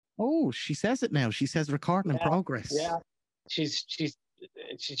Oh, she says it now. She says recording in Yeah, progress. yeah. She's just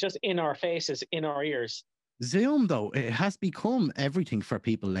in our faces, in our ears. Zoom, though, it has become everything for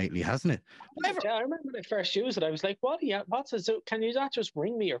people lately, hasn't it? Whenever, Yeah, I remember when I first used it. I was like, "What? What's a Zoom? Can you not just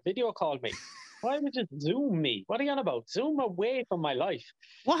ring me or video call me? Why would you Zoom me? What are you on about? Zoom away from my life."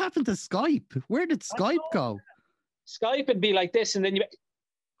 what happened to Skype? Where did I don't Skype know. go? Skype would be like this, and then you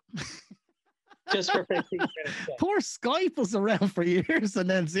just for 15 minutes. Yeah. Poor Skype was around for years, and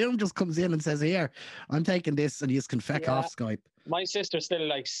then Zoom just comes in and says, "Here, I'm taking this," and you just can feck Yeah. off Skype. My sister still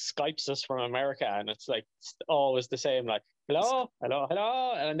like Skypes us from America, and it's like always the same, like hello, hello,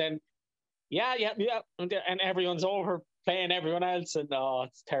 hello, and then yeah, and everyone's over playing everyone else, and oh,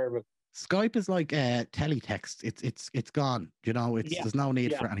 it's terrible. Skype is like teletext. It's gone. You know, Yeah, there's no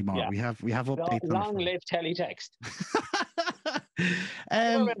need yeah, for it anymore. yeah. We have updates on our Long phone. live teletext.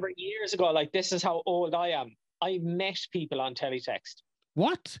 I remember years ago, like this is how old I am. I met people on teletext.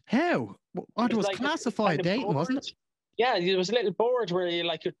 What? How? It was like classified dating, wasn't it? Yeah, there was a little board where you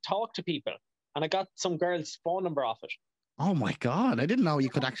like could talk to people, and I got some girl's phone number off it. Oh my God, I didn't know you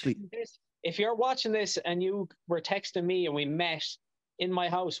could actually. If you're watching this and you were texting me and we met in my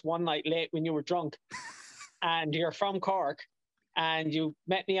house one night late when you were drunk, and you're from Cork, and you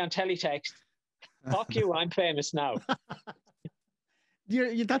met me on teletext, fuck you, I'm famous now.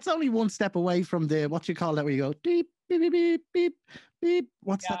 That's only one step away from the, what you call that, where you go beep beep beep beep beep beep.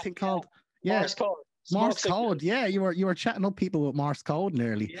 What's that thing called? Yeah, Morse code. Morse code. Yeah, you were chatting up people with Morse code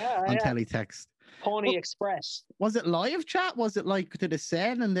nearly on teletext. Pony Express. Was it live chat? Was it like, did it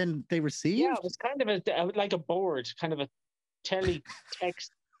send and then they received? Yeah, it was kind of like a board, kind of a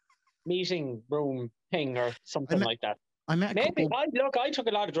teletext meeting room thing or something like that. I met a couple. I took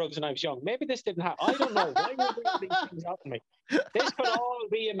a lot of drugs when I was young. Maybe this didn't happen. I don't know. Why would these things happen to me? This could all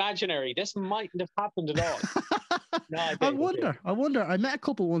be imaginary. This mightn't have happened at all. No, I wonder. I met a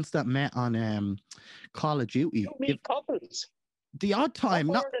couple once that met on Call of Duty. You meet couples. The odd time.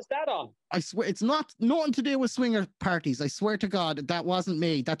 What board is that on? I swear it's nothing to do with swinger parties. I swear to God, that wasn't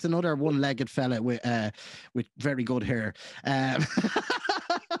me. That's another one-legged fella with very good hair. Handsome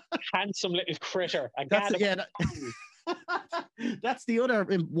little critter. That's the other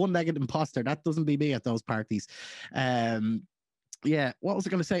one-legged imposter. That doesn't be me at those parties. Yeah, what was I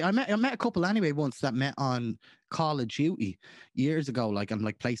going to say? I met a couple anyway once that met on Call of Duty years ago, like on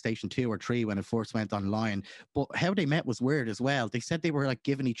like PlayStation 2 or 3 when it first went online. But how they met was weird as well. They said they were like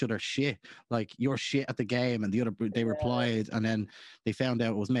giving each other shit, like you're shit at the game, and they replied, and then they found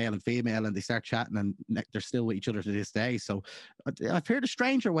out it was male and female, and they start chatting, and they're still with each other to this day. So I've heard of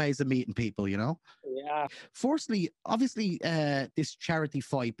stranger ways of meeting people, you know. Yeah. Firstly, obviously, this charity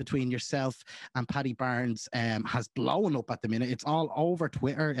fight between yourself and Paddy Barnes has blown up at the minute. It's all over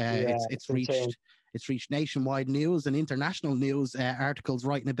Twitter. It's reached nationwide news and international news articles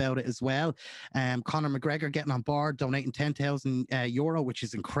writing about it as well. Conor McGregor getting on board, donating €10,000, which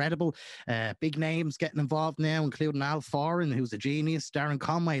is incredible. Big names getting involved now, including Al Foran, who's a genius. Darren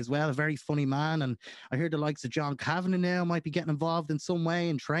Conway as well, a very funny man. And I hear the likes of John Kavanagh now might be getting involved in some way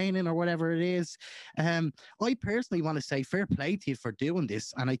in training or whatever it is. I personally want to say fair play to you for doing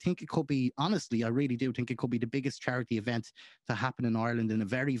this. And I think it could be, honestly, I really do think it could be the biggest charity event to happen in Ireland in a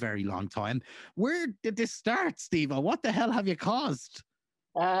very, very long time. Where did this start, Stevo? What the hell have you caused?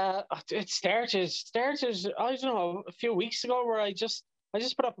 It started, I don't know, a few weeks ago, where I just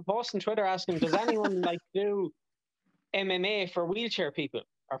put up a post on Twitter asking, does anyone like do MMA for wheelchair people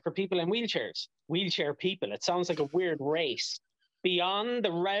or for people in wheelchairs? Wheelchair people. It sounds like a weird race beyond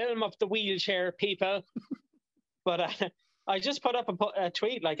the realm of the wheelchair people. But I just put up a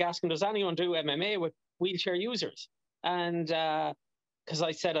tweet like asking, does anyone do MMA with wheelchair users? And because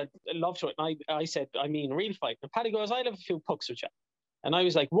I said I'd love to it. And I said, I mean, real fight. And Paddy goes, I'd have a few pucks with you. And I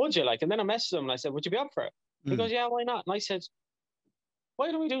was like, would you? Like, and then I messaged him and I said, would you be up for it? He goes, yeah, why not? And I said,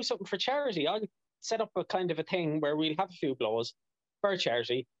 why don't we do something for charity? I'll set up a kind of a thing where we'll have a few blows for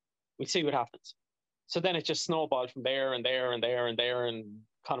charity. We'll see what happens. So then it just snowballed from there and there and there and there. And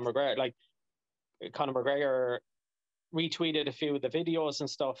Conor McGregor retweeted a few of the videos and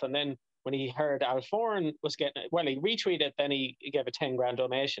stuff. And then when he heard Al Foran was getting, well, he retweeted, then he gave a 10 grand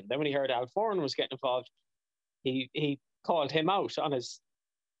donation. Then when he heard Al Foran was getting involved, he called him out on his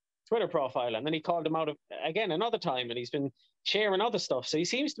Twitter profile, and then he called him out again another time, and he's been sharing other stuff. So he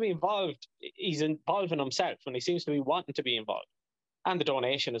seems to be involved. He's involving himself, and he seems to be wanting to be involved, and the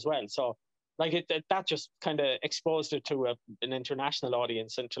donation as well. So like that just kind of exposed it to an international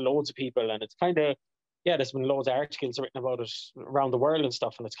audience and to loads of people, and it's kind of, yeah, there's been loads of articles written about it around the world and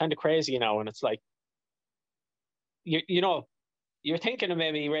stuff, and it's kind of crazy now. And it's like, you know, you're thinking of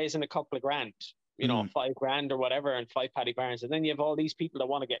maybe raising a couple of grand. you know, $5,000 or whatever, and 5 Paddy Barnes. And then you have all these people that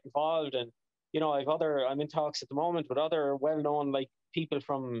want to get involved. And, you know, I'm in talks at the moment with other well-known, like, people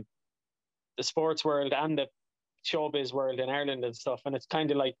from the sports world and the showbiz world in Ireland and stuff. And it's kind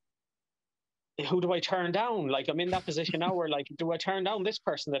of like, who do I turn down? Like, I'm in that position now where, like, do I turn down this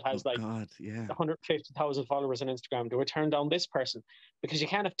person that has 150,000 followers on Instagram? Do I turn down this person? Because you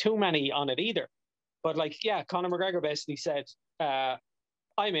can't have too many on it either. But, like, yeah, Conor McGregor basically said,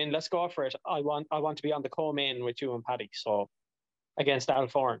 I'm in, let's go for it. I want to be on the co-main with you and Paddy, so against Al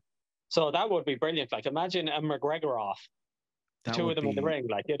Foran. So that would be brilliant. Like, imagine a McGregor off, the two of them in the ring.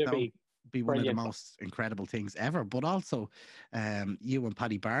 Like, it'd be one of the most incredible things ever. But also, you and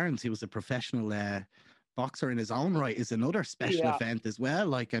Paddy Barnes, who was a professional boxer in his own right, is another special event as well.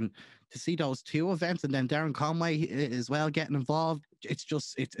 Like, and to see those two events, and then Darren Conway as well getting involved, it's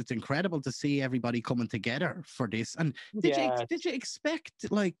just it's incredible to see everybody coming together for this. And did you expect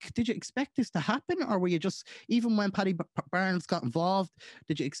this to happen, or were you just, even when Paddy Barnes got involved,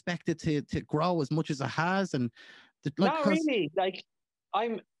 did you expect it to grow as much as it has? And not really. Like,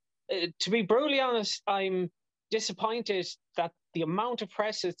 I'm to be brutally honest, I'm disappointed that the amount of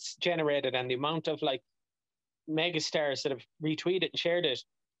press it's generated and the amount of, like, megastars that have retweeted and shared it,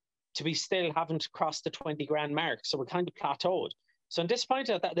 to be still haven't crossed the 20 grand mark. So we're kind of plateaued. So I'm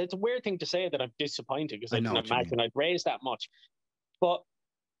disappointed at that. It's a weird thing to say, that I'm disappointed, because I didn't imagine I'd raise that much. But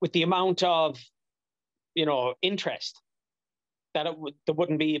with the amount of, you know, interest, that there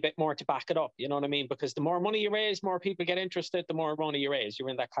wouldn't be a bit more to back it up. You know what I mean? Because the more money you raise, more people get interested. The more money you raise, you're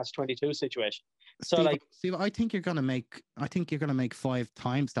in that catch-22 situation. So, Steve, I think you're gonna make 5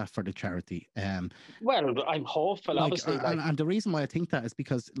 times that for the charity. Well, I'm hopeful, like, obviously. And the reason why I think that is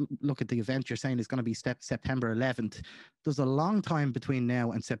because, look at the event you're saying is going to be September 11th. There's a long time between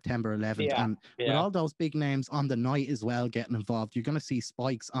now and September 11th, and with all those big names on the night as well getting involved, you're going to see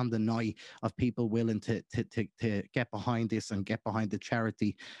spikes on the night of people willing to get behind this and get behind the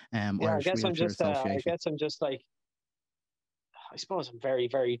charity. Irish Wheelchair Association. I guess I'm just like, I suppose I'm very,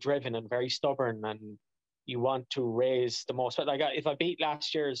 very driven and very stubborn, and you want to raise the most. Like, if I beat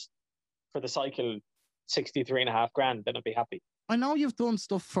last year's for the cycle 63.5 grand, then I'd be happy. I know you've done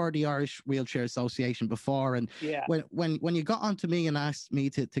stuff for the Irish Wheelchair Association before, and when you got onto me and asked me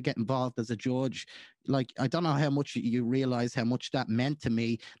to get involved as a judge, like, I don't know how much you realize how much that meant to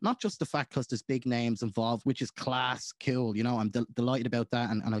me. Not just the fact because there's big names involved, which is class, cool, you know, I'm delighted about that,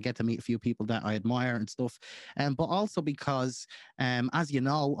 and I'll get to meet a few people that I admire and stuff, but also because, as you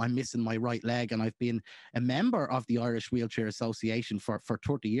know, I'm missing my right leg, and I've been a member of the Irish Wheelchair Association for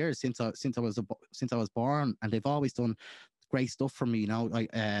 30 years since I was born, and they've always done great stuff for me, you know,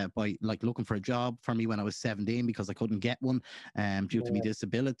 by, like, looking for a job for me when I was 17 because I couldn't get one due to my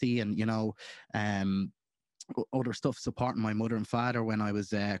disability, and, you know, other stuff, supporting my mother and father when I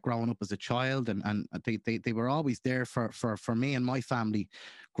was growing up as a child, and they were always there for me and my family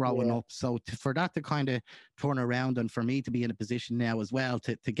growing up. So for that to kind of turn around, and for me to be in a position now as well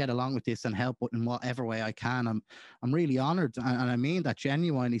to get along with this and help in whatever way I can, I'm really honored, and I mean that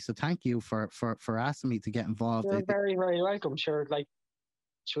genuinely. So thank you for asking me to get involved. You're very, very welcome. Sure, like,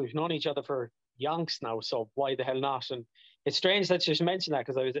 we've known each other for yonks now, so why the hell not? And it's strange that you mentioned that,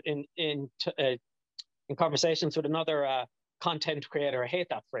 because I was in conversations with another content creator. I hate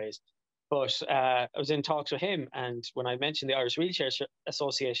that phrase, but I was in talks with him, and when I mentioned the Irish Wheelchair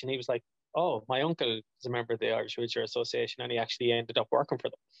Association, he was like, oh, my uncle is a member of the Irish Wheelchair Association, and he actually ended up working for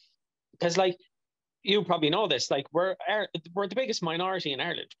them. Because, like, you probably know this, like, we're the biggest minority in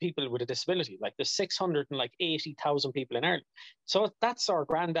Ireland, people with a disability. Like, there's 680,000 people in Ireland. So that's our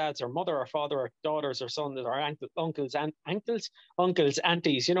granddads, our mother, our father, our daughters, our sons, our uncles,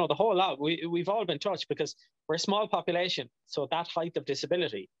 aunties, you know, the whole lot. We've all been touched, because we're a small population. So that height of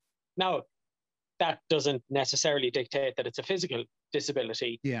disability. Now, that doesn't necessarily dictate that it's a physical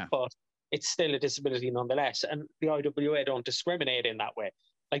disability, but it's still a disability nonetheless. And the IWA don't discriminate in that way.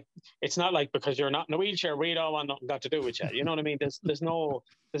 Like, it's not like, because you're not in a wheelchair, we don't want nothing got to do with you. You know what I mean? There's no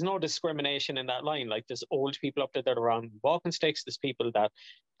discrimination in that line. Like, there's old people up there that are on walking sticks. There's people that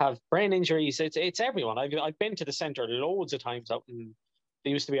have brain injuries. It's everyone. I've been to the centre loads of times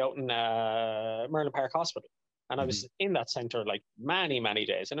they used to be out in Merlin Park Hospital. And I was in that centre like many, many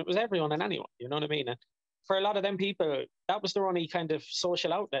days. And it was everyone and anyone. You know what I mean? And for a lot of them people, that was their only kind of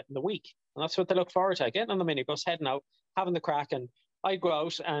social outlet in the week. And that's what they look forward to. Getting on the minibus, heading out, having the crack, and I'd go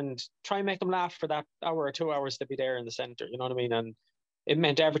out and try and make them laugh for that hour or 2 hours to be there in the centre, you know what I mean? And it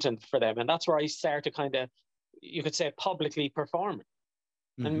meant everything for them. And that's where I started kind of, you could say, publicly performing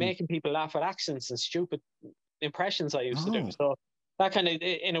and making people laugh at accents and stupid impressions I used to do. So that kind of,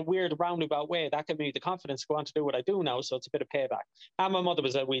 in a weird roundabout way, that gave me the confidence to go on to do what I do now. So it's a bit of payback. And my mother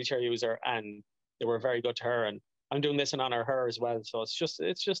was a wheelchair user, and they were very good to her, and I'm doing this in honor of her as well. So it's just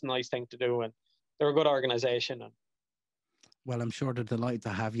a nice thing to do, and they're a good organization. And well, I'm sure they're delighted to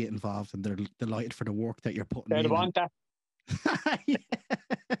have you involved, and they're delighted for the work that you're putting they'd in. want that. Yeah.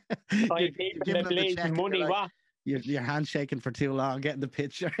 You're You're giving them the check, money, like, what? you're handshaking for too long, getting the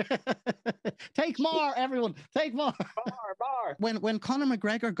picture. Take more, everyone. Take more. Bar. When Conor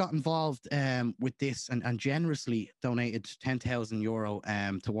McGregor got involved with this and generously donated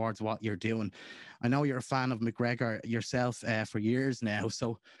 €10,000 towards what you're doing, I know you're a fan of McGregor yourself for years now.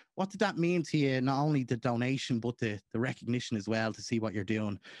 So what did that mean to you? Not only the donation, but the recognition as well, to see what you're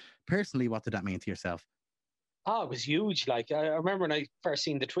doing. Personally, what did that mean to yourself? Oh, it was huge. Like, I remember when I first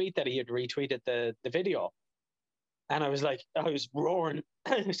seen the tweet that he had retweeted the video. And I was like, I was roaring,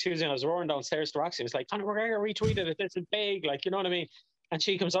 excuse me, I was roaring downstairs to Roxy. I was like, Conor McGregor retweeted it. This is big. Like, you know what I mean? And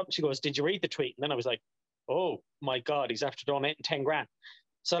she comes up and she goes, did you read the tweet? And then I was like, oh my God, he's after donating 10 grand.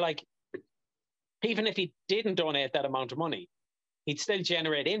 So, like, even if he didn't donate that amount of money, he'd still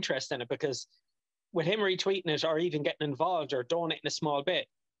generate interest in it, because with him retweeting it or even getting involved or donating a small bit,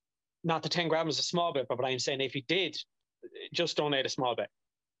 not the 10 grand was a small bit, but I'm saying if he did just donate a small bit,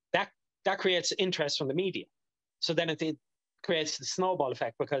 that creates interest from the media. So then it creates the snowball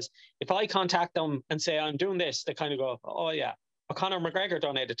effect, because if I contact them and say I'm doing this, they kind of go, oh yeah, but Conor McGregor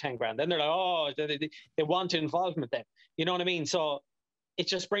donated 10 grand. Then they're like, oh, they want involvement then. You know what I mean? So it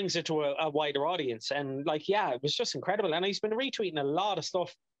just brings it to a wider audience. And like, yeah, it was just incredible. And he's been retweeting a lot of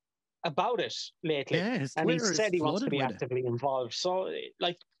stuff about it lately. Yeah, his and he Twitter said is he wants to flooded be with it. actively involved. So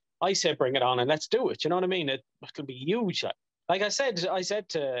like, I said, bring it on and let's do it. You know what I mean? It'll be huge. Like I said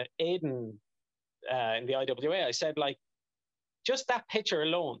to Aidan in the IWA, I said, like, just that picture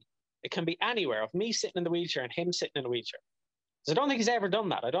alone, it can be anywhere, of me sitting in the wheelchair and him sitting in a wheelchair. So I don't think he's ever done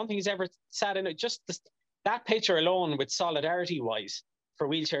that. I don't think he's ever sat in it. Just that picture alone, with solidarity wise for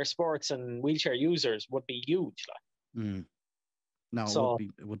wheelchair sports and wheelchair users, would be huge. Like, no, so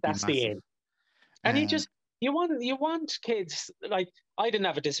it would be that's massive. the aim. And you want kids, like, I didn't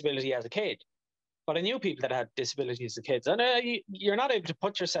have a disability as a kid, but I knew people that had disabilities as kids. And you're not able to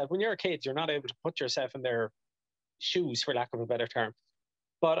put yourself, when you're a kid, you're not able to put yourself in their shoes, for lack of a better term.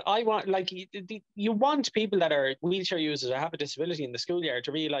 But I want, like, you want people that are wheelchair users or have a disability in the schoolyard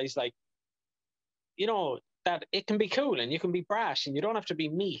to realize, like, you know, that it can be cool and you can be brash and you don't have to be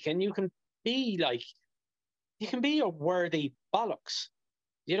meek, and you can be like, you can be a worthy bollocks.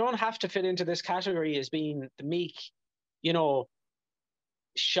 You don't have to fit into this category as being the meek, you know,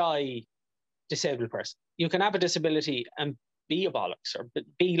 shy, disabled person. You can have a disability and be a bollocks, or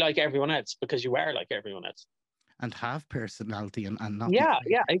be like everyone else, because you are like everyone else. And have personality and not yeah,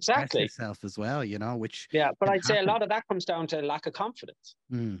 be afraid to exactly. express yourself as well, you know, which but I'd say happen. a lot of that comes down to lack of confidence.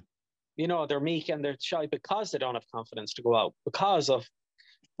 You know, they're meek and they're shy because they don't have confidence to go out, because of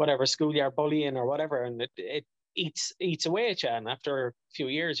whatever, schoolyard bullying or whatever, and it eats away at you, and after a few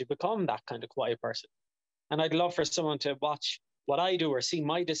years you become that kind of quiet person. And I'd love for someone to watch what I do, or see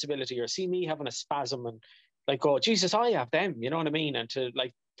my disability, or see me having a spasm, and like, go, Jesus, I have them, you know what I mean? And to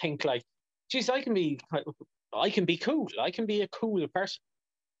like think like, Jesus, I can be cool. I can be a cool person.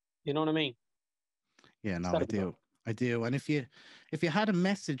 You know what I mean? Yeah, no, I do. And if you had a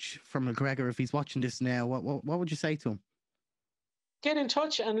message from McGregor, if he's watching this now, what would you say to him? Get in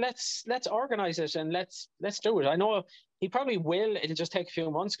touch and let's organize it, and let's do it. I know he probably will. It'll just take a few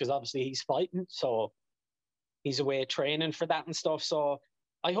months, because obviously he's fighting, so he's away training for that and stuff. So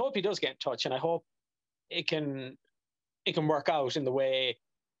I hope he does get in touch, and I hope it can work out in the way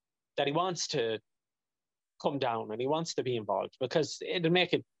that he wants to come down and he wants to be involved, because it'll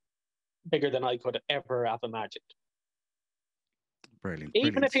make it bigger than I could ever have imagined. Brilliant.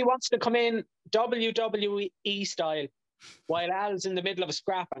 Even if he wants to come in WWE style, while Al's in the middle of a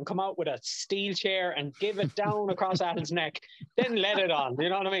scrap, and come out with a steel chair and give it down across Al's neck, then let it on. You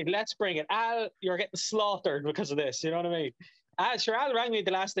know what I mean? Let's bring it. Al, you're getting slaughtered because of this. You know what I mean? Al rang me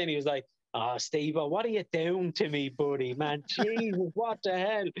the last day and he was like, oh, Stevo, what are you doing to me, buddy? Man, Jesus, what the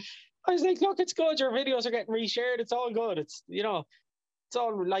hell? I was like, look, it's good. Your videos are getting reshared. It's all good. It's, you know, it's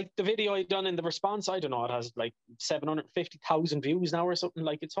all like the video I done in the response. I don't know. It has like 750,000 views now or something.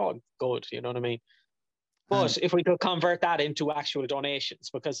 Like, it's all good. You know what I mean? But if we could convert that into actual donations,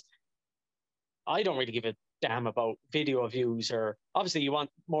 because I don't really give a damn about video views, or obviously you want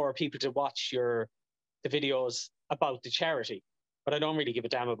more people to watch the videos about the charity, but I don't really give a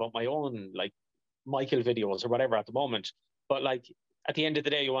damn about my own, like, Michael videos or whatever at the moment. But like, at the end of the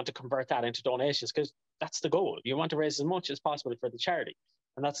day, you want to convert that into donations, because that's the goal. You want to raise as much as possible for the charity,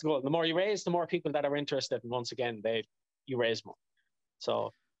 and that's the goal. The more you raise, the more people that are interested, and once again, you raise more.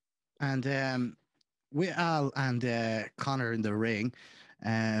 So, and with Al and Conor in the ring,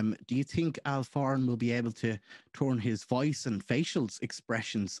 Do you think Al Foran will be able to turn his voice and facial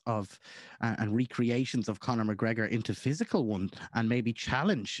expressions of and recreations of Conor McGregor into physical one and maybe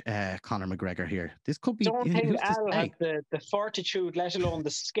challenge Conor McGregor here? This could be. Don't think Who's to Al has say? the fortitude, let alone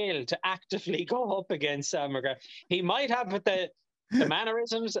the skill, to actively go up against McGregor. He might have the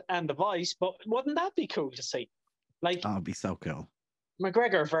mannerisms and the voice, but wouldn't that be cool to see? Like, Oh, it'd be so cool.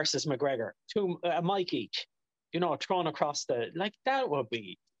 McGregor versus McGregor, a mic each, thrown across that would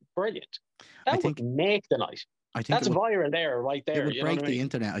be brilliant. That would make the night. I think that's viral there, right there. It would break the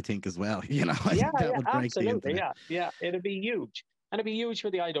internet, I think, as well. I think that would break the internet. Yeah, it'd be huge, and it'd be huge for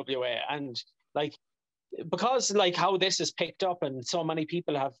the IWA, and because how this is picked up, and so many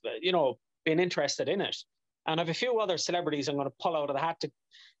people have been interested in it, and I have a few other celebrities I'm going to pull out of the hat to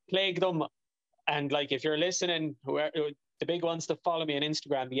plague them. And if you're listening, whoever the big ones that follow me on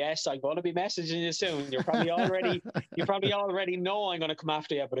Instagram, yes, I'm going to be messaging you soon. You probably already know I'm going to come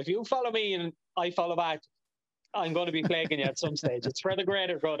after you. But if you follow me and I follow back, I'm going to be plaguing you at some stage. It's for the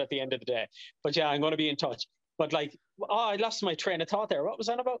greater good at the end of the day. But yeah, I'm going to be in touch. But I lost my train of thought there. What was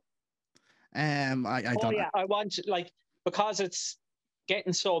that about? I don't know. I want because it's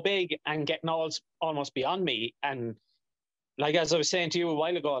getting so big and getting almost beyond me, and as I was saying to you a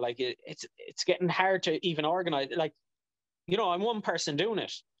while ago, it's getting hard to even organize. I'm one person doing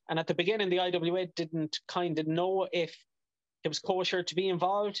it, and at the beginning, the IWA didn't kind of know if it was kosher to be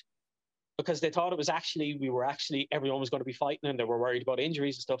involved, because they thought it was everyone was going to be fighting, and they were worried about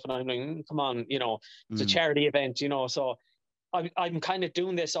injuries and stuff. And I'm like, come on, it's a charity event, so I'm kind of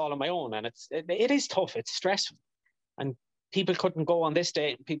doing this all on my own, and it is tough. It's stressful, and people couldn't go on this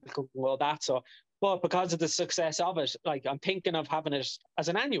date, and people couldn't go that. So, but because of the success of it, I'm thinking of having it as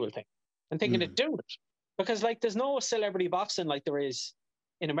an annual thing, and thinking of doing it, because there's no celebrity boxing like there is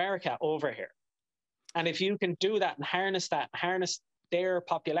in America over here. And if you can do that and harness their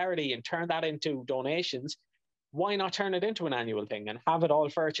popularity and turn that into donations, why not turn it into an annual thing and have it all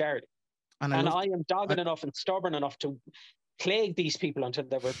for a charity? And I am dogged enough and stubborn enough to plague these people until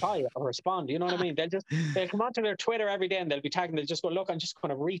they reply or respond. You know what I mean? They'll come onto their Twitter every day and they'll be tagging. They'll just go, look, I'm just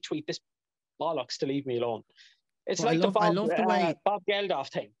going to retweet this bollocks to leave me alone. It's the Bob Geldof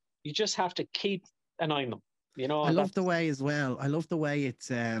thing. You just have to keep an eye on them. I love the way as well. I love the way it's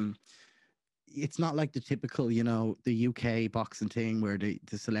not like the typical, the UK boxing thing where the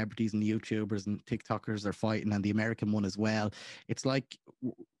celebrities and the YouTubers and TikTokers are fighting, and the American one as well. It's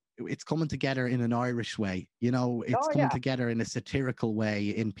it's coming together in an Irish way, it's coming together in a satirical way,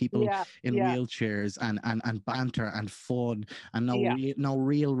 in people in wheelchairs and banter and fun, and no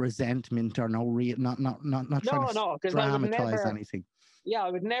real resentment or no real not trying to dramatize anything. I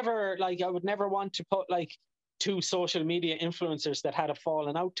would never want to put two social media influencers that had a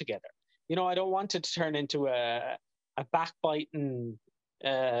falling out together. I don't want it to turn into a backbiting,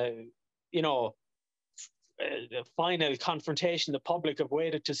 final confrontation the public have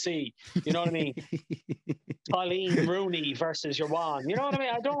waited to see. You know what I mean? Colleen Rooney versus Yawan. You know what I mean?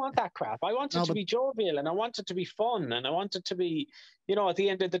 I don't want that crap. I want it to be jovial, and I want it to be fun, and I want it to be, at the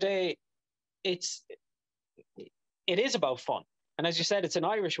end of the day, it is about fun. And as you said, it's an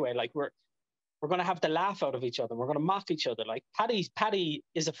Irish way. We're going to have to laugh out of each other. We're going to mock each other. Paddy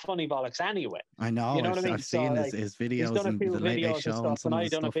is a funny bollocks anyway. I know. You know what I mean? I've seen his videos and the Late Late Show and I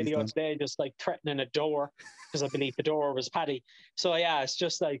done a video today just threatening a door, because I believe the door was Paddy. So yeah, it's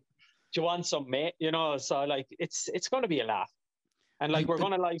just do you want some, mate? So it's going to be a laugh. And we're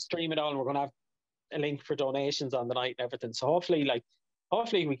going to live stream it all, and we're going to have a link for donations on the night and everything. So hopefully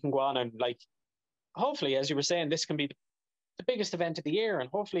we can go on and hopefully, as you were saying, this can be the biggest event of the year, and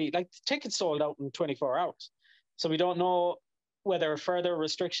hopefully the tickets sold out in 24 hours. So we don't know whether further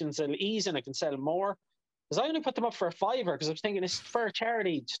restrictions will ease and I can sell more, because I only put them up for a $5 because I was thinking it's for a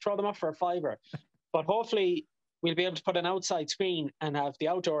charity, just throw them up for a $5. But hopefully we'll be able to put an outside screen and have the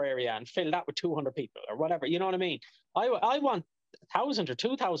outdoor area and fill that with 200 people or whatever. You know what I mean? I want 1,000 or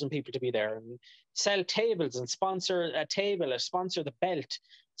 2,000 people to be there and sell tables and sponsor a table, or sponsor the belt,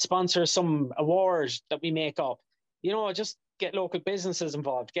 sponsor some awards that we make up. Just get local businesses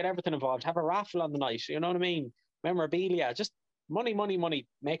involved, get everything involved, have a raffle on the night. You know what I mean? Memorabilia, just money,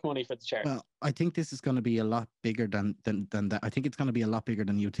 make money for the charity. Well, I think this is going to be a lot bigger than that. I think it's going to be a lot bigger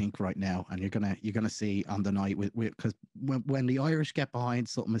than you think right now, and you're gonna see on the night because when the Irish get behind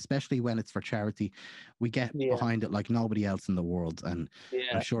something, especially when it's for charity, we get behind it like nobody else in the world. And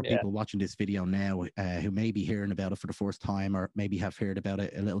I'm sure people watching this video now who may be hearing about it for the first time, or maybe have heard about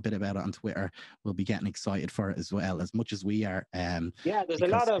it a little bit about it on Twitter, will be getting excited for it as well, as much as we are. There's a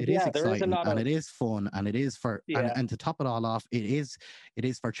lot of and it is fun, and it is for and to top it all off, it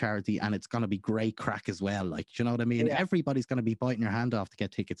is for charity, and it's going to be great crack as well. Like, do you know what I mean? Yeah. Everybody's going to be biting your hand off to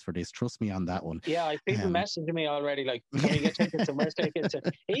get tickets for this. Trust me on that one. Yeah, people messaging me already, like, can we get tickets and where's tickets?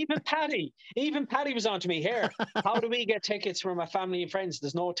 Even Paddy was on to me here. How do we get tickets for my family and friends?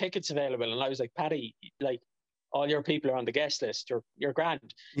 There's no tickets available. And I was like, Paddy, like, all your people are on the guest list. You're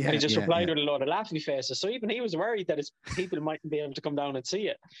grand. And he just replied with a load of laughy faces. So even he was worried that his people mightn't be able to come down and see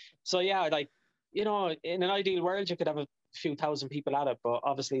it. So yeah, like, you know, in an ideal world, you could have a few thousand people at it, but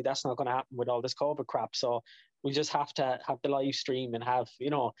obviously that's not going to happen with all this COVID crap. So we just have to have the live stream and have, you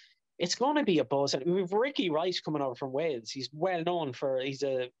know, it's going to be a buzz. And we have Ricky Wright coming over from Wales. He's well known he's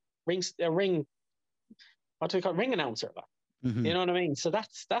a ring, what do we call it? Ring announcer. Mm-hmm. You know what I mean? So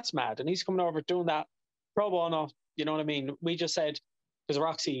that's mad. And he's coming over doing that pro bono. You know what I mean? We just said, because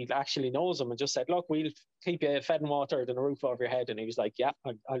Roxy actually knows him, and just said, look, we'll keep you fed and watered and a roof over your head. And he was like, yeah,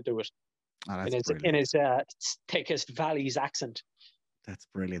 I'll do it. Oh, in his thickest Valley's accent. That's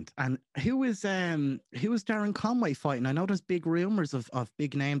brilliant. And who is Darren Conway fighting? I know there's big rumors of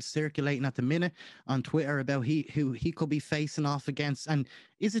big names circulating at the minute on Twitter about who he could be facing off against. And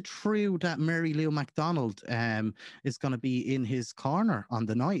is it true that Mary Lou McDonald is going to be in his corner on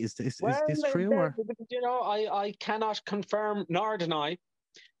the night? Is this true? Or? You know, I cannot confirm nor deny.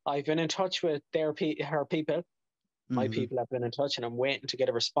 I've been in touch with her people. My people have been in touch, and I'm waiting to get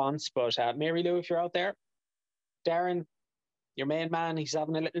a response. But Mary Lou, if you're out there, Darren, your main man, he's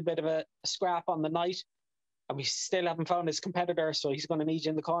having a little bit of a scrap on the night, and we still haven't found his competitor, so he's going to need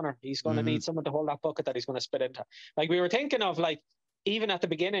you in the corner. He's going to need someone to hold that bucket that he's going to spit into. Like, we were thinking of, like, even at the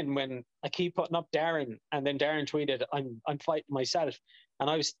beginning when I keep putting up Darren, and then Darren tweeted, I'm fighting myself. And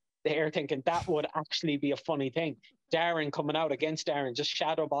I was there thinking that would actually be a funny thing. Darren coming out against Darren, just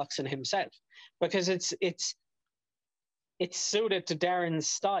shadow boxing himself. Because it's suited to Darren's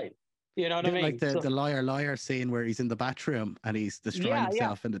style. You know what I mean? Like the liar scene where he's in the bathroom and he's destroying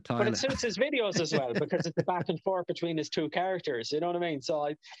himself in the toilet. But it suits his videos as well, because it's the back and forth between his two characters. You know what I mean?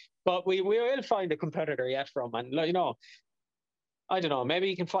 So but we will find a competitor yet from, and you know, I don't know, maybe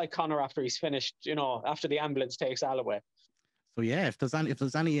he can fight Conor after he's finished, you know, after the ambulance takes Al away. So yeah, if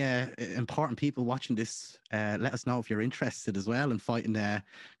there's any important people watching this, let us know if you're interested as well in fighting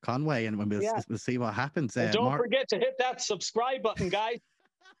Conway, and we'll see what happens. And don't forget to hit that subscribe button, guys.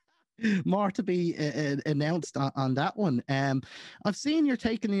 More to be announced on that one. I've seen you're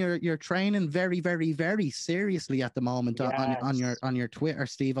taking your training very, very, very seriously at the moment on your Twitter,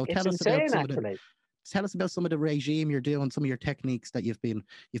 Stevo. Tell us about some of the regime you're doing, some of your techniques that you've been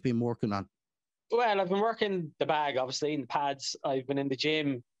working on. Well, I've been working the bag, obviously, in the pads. I've been in the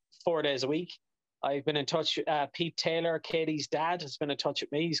gym 4 days a week. I've been in touch. Pete Taylor, Katie's dad, has been in touch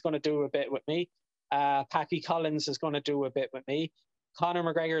with me. He's going to do a bit with me. Packy Collins is going to do a bit with me. Conor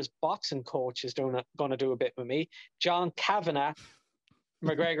McGregor's boxing coach is going to do a bit with me. John Kavanagh,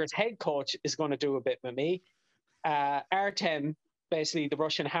 McGregor's head coach, is going to do a bit with me. Artem, basically the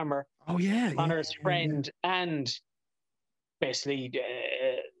Russian Hammer, Conor's friend and basically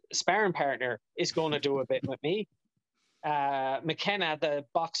sparring partner, is going to do a bit with me. McKenna, the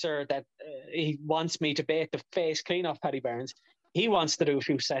boxer that he wants me to bait the face clean off Paddy Barnes, he wants to do a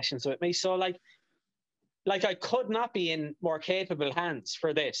few sessions with me. So like I could not be in more capable hands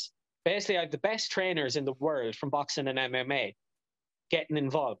for this. Basically, I have the best trainers in the world from boxing and MMA getting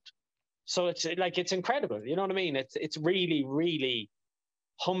involved. So it's incredible. You know what I mean? It's really, really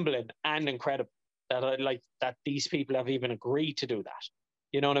humbling and incredible that these people have even agreed to do that.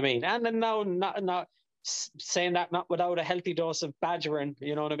 You know what I mean? And then now, not saying that, not without a healthy dose of badgering.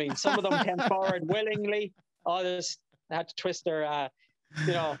 You know what I mean? Some of them came forward willingly. Others had to twist their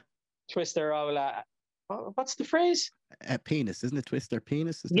what's the phrase? Penis, isn't it? Twist their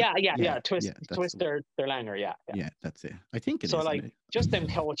penis? Twist their langer. Yeah, that's it. I think it is. So just them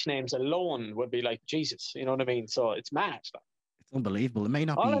coach names alone would be like Jesus. You know what I mean? So it's mad. It's unbelievable. It may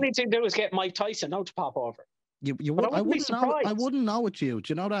not. All I need to do is get Mike Tyson now to pop over. I wouldn't know with you.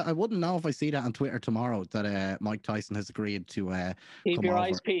 Do you know that? I wouldn't know if I see that on Twitter tomorrow that Mike Tyson has agreed to keep your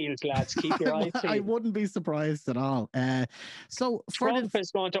eyes peeled, lads. Keep your eyes peeled. I wouldn't be surprised at all. So Trump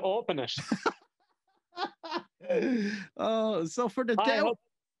is going to open it. So for the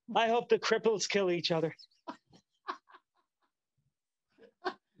I hope the cripples kill each other.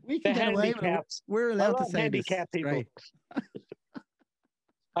 We can get away with it. We're allowed to say this. Right.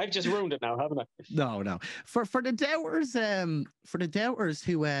 I've just ruined it now, haven't I? No. For the doubters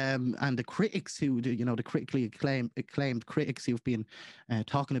who and the critics who the critically acclaimed critics who've been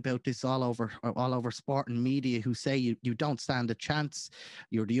talking about this all over sport and media, who say you don't stand a chance,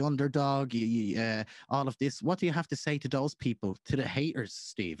 you're the underdog, all of this. What do you have to say to those people, to the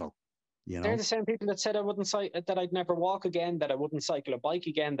haters, Stevo? They're the same people that said that I'd never walk again, that I wouldn't cycle a bike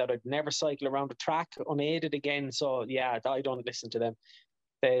again, that I'd never cycle around a track unaided again. So yeah, I don't listen to them.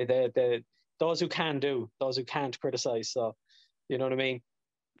 Those who can do, those who can't criticize. So you know what I mean?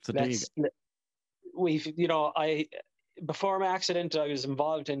 So before my accident, I was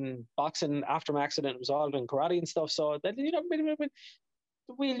involved in boxing. After my accident, I was involved in karate and stuff. So that,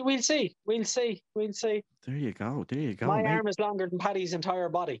 we'll see. There you go. My arm is longer than Paddy's entire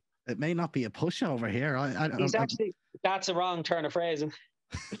body. It may not be a pushover here. That's a wrong turn of phrasing.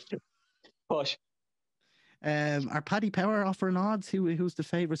 Push. Are Paddy Power offering odds? Who's the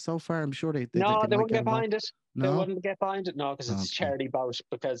favourite so far? I'm sure they wouldn't get behind it. No? They wouldn't get behind it. No, because it's charity bout.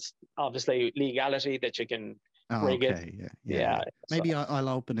 Because obviously legality that you can rig it. Yeah. Maybe I'll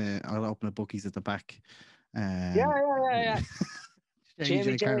open a bookies at the back. Yeah.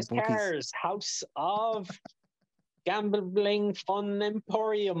 Jamie J's Cars, House of Gambling Fun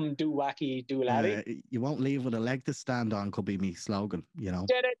Emporium. Do wacky, do laddie. You won't leave with a leg to stand on could be me slogan, you know.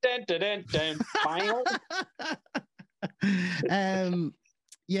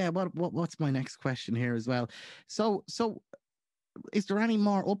 Yeah, what's my next question here as well? So is there any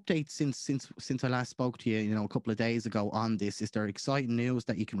more updates since I last spoke to you, a couple of days ago on this? Is there exciting news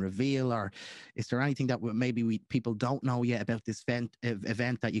that you can reveal, or is there anything that maybe people don't know yet about this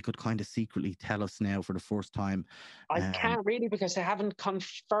event that you could kind of secretly tell us now for the first time? I can't really, because they haven't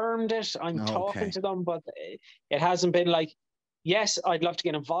confirmed it. I'm talking to them, but it hasn't been like, yes, I'd love to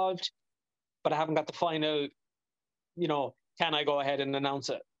get involved, but I haven't got the final, can I go ahead and announce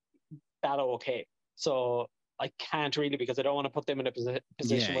it? That okay. So I can't really, because I don't want to put them in a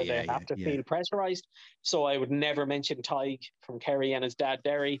position where they have to feel pressurized. So I would never mention Tig from Kerry and his dad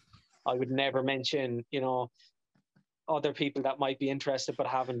Derry. I would never mention, other people that might be interested but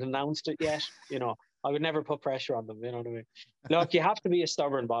haven't announced it yet. I would never put pressure on them. You know what I mean? Look, you have to be a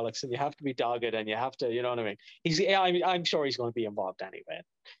stubborn bollocks, and you have to be dogged, and you have to, you know what I mean? I'm sure he's going to be involved anyway.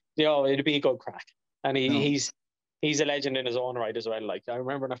 It'd be a good crack, and he's a legend in his own right as well. Like, I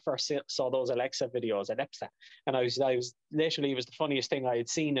remember when I first saw those Alexa videos, and I was literally, it was the funniest thing I had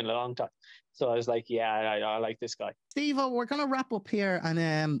seen in a long time. So I was like, yeah, I like this guy. Stevo, we're going to wrap up here,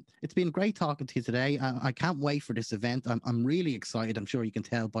 and it's been great talking to you today. I can't wait for this event. I'm really excited. I'm sure you can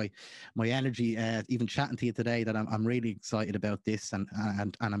tell by my energy, even chatting to you today, that I'm really excited about this, and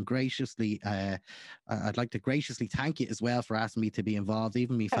I'm graciously, I'd like to graciously thank you as well for asking me to be involved.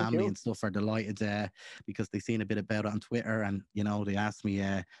 Even my family and stuff are delighted because they've seen a bit about it on Twitter, and they asked me,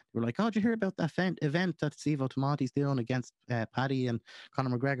 they were like, "Oh, did you hear about that event that Stevo Tomate's doing against Paddy and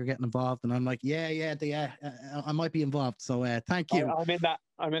Conor McGregor getting involved?" And I'm like, yeah, I might be involved. So thank you. I'm in that.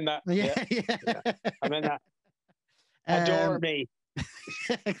 Yeah. I'm in that. Adore me.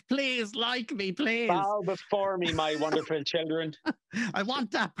 Please like me, please. Bow before me, my wonderful children. I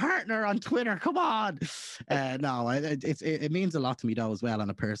want that partner on Twitter. Come on. No, it means a lot to me though as well on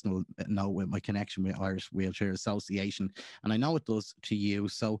a personal note with my connection with Irish Wheelchair Association, and I know it does to you.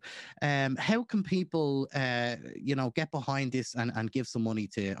 So, how can people, get behind this and give some money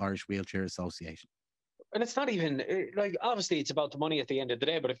to Irish Wheelchair Association? And it's not even like, obviously it's about the money at the end of the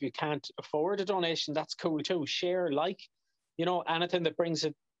day, but if you can't afford a donation, that's cool too. Share, anything that brings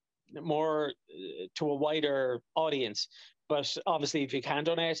it more to a wider audience. But obviously, if you can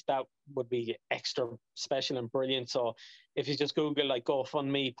donate, that would be extra special and brilliant. So if you just Google like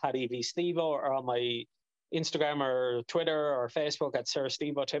GoFundMe Paddy v Stevo, or on my Instagram or Twitter or Facebook at Sir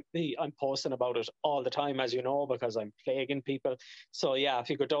Stevo Tipney, I'm posting about it all the time, as you know, because I'm plaguing people. So yeah, if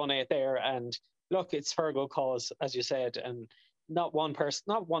you could donate there, and look, it's for a good cause, as you said, and not one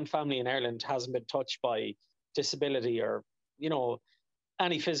family in Ireland hasn't been touched by disability or,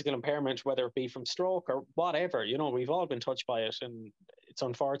 any physical impairment, whether it be from stroke or whatever. We've all been touched by it, and it's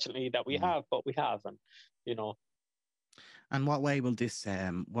unfortunately that we have, but we have, and And what way will this?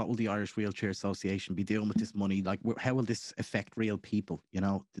 What will the Irish Wheelchair Association be doing with this money? Like, how will this affect real people?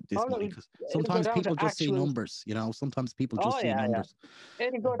 This money, because sometimes people just see numbers. Sometimes people just see numbers.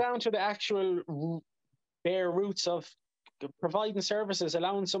 It'll go down to the actual bare roots of providing services,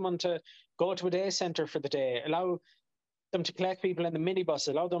 allowing someone to go to a day centre for the day, allow them to collect people in the minibus,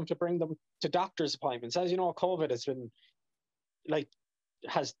 allow them to bring them to doctor's appointments. As you know, COVID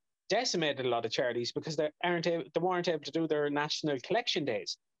has decimated a lot of charities because they weren't able to do their national collection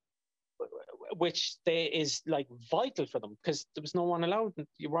days, which is like vital for them, because there was no one allowed.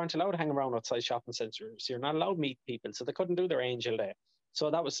 You weren't allowed to hang around outside shopping centres. You're not allowed to meet people, so they couldn't do their Angel Day. So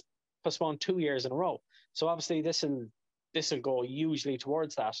that was postponed 2 years in a row. So obviously this will go hugely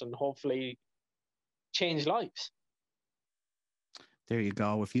towards that, and hopefully change lives. There you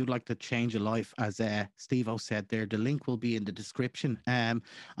go. If you'd like to change your life, as Stevo said there, the link will be in the description. I'm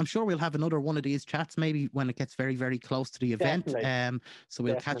sure we'll have another one of these chats maybe when it gets very, very close to the event. So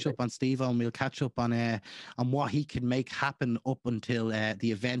we'll catch up on Stevo, and we'll catch up on what he can make happen up until the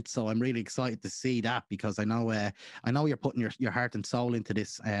event. So I'm really excited to see that, because I know you're putting your heart and soul into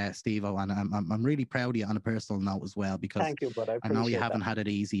this, Stevo, and I'm really proud of you on a personal note as well, because thank you, but I know you haven't that. had it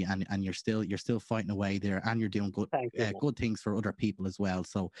easy, and you're still fighting away there, and you're doing good things for other people as well.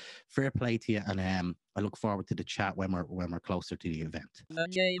 So fair play to you, and I look forward to the chat when we're closer to the event. The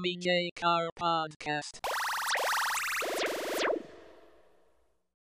Jamie J. Carr Podcast.